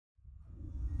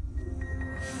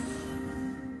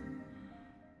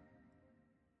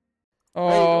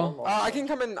can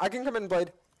come in. I can come in,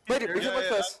 Blade. Blade, we can look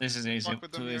this. This is easy.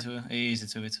 2v2. Easy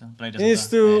 2v2. Blade He needs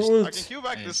to ult. I can queue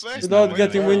back this way. Without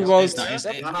getting wind walls. It's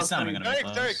not even gonna be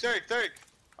close. Derek.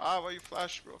 Ah, why you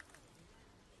flash, bro?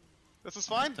 This is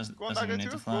fine. Go on back Doesn't there need to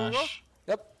too. Go. flash.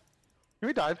 Yep. Can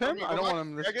we dive him? Go I don't back. want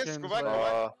him this I guess, game. go back.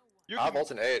 I have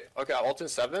ult in 8. Okay, I have ult in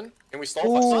 7. Can we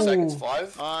stall 5 seconds?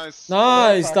 5? Nice.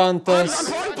 Nice, I'm Dantes.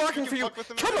 hard blocking for you.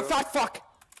 Kill the fat fuck.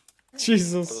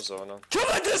 Jesus. Kill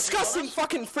the disgusting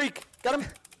fucking freak. Got him.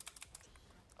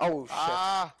 Oh shit.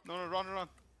 Ah, no, run.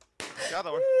 Yeah,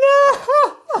 that one.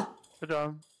 No! Good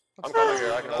job. I'm coming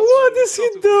here. I can ult. What is he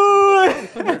doing?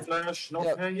 Flash, no.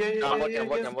 Yep. I'm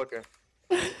looking.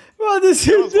 What is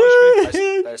he doing?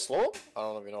 Did I slow? I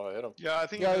don't even know how I hit him. Yeah, I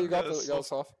think Yeah, you got this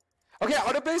off. Okay,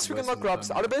 outer base, we can look grubs.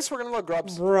 Outer base, we're gonna look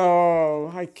grubs.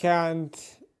 Bro, I can't.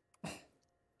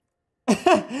 Look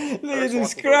at him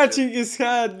scratching his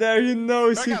head there. He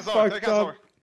knows he fucked up.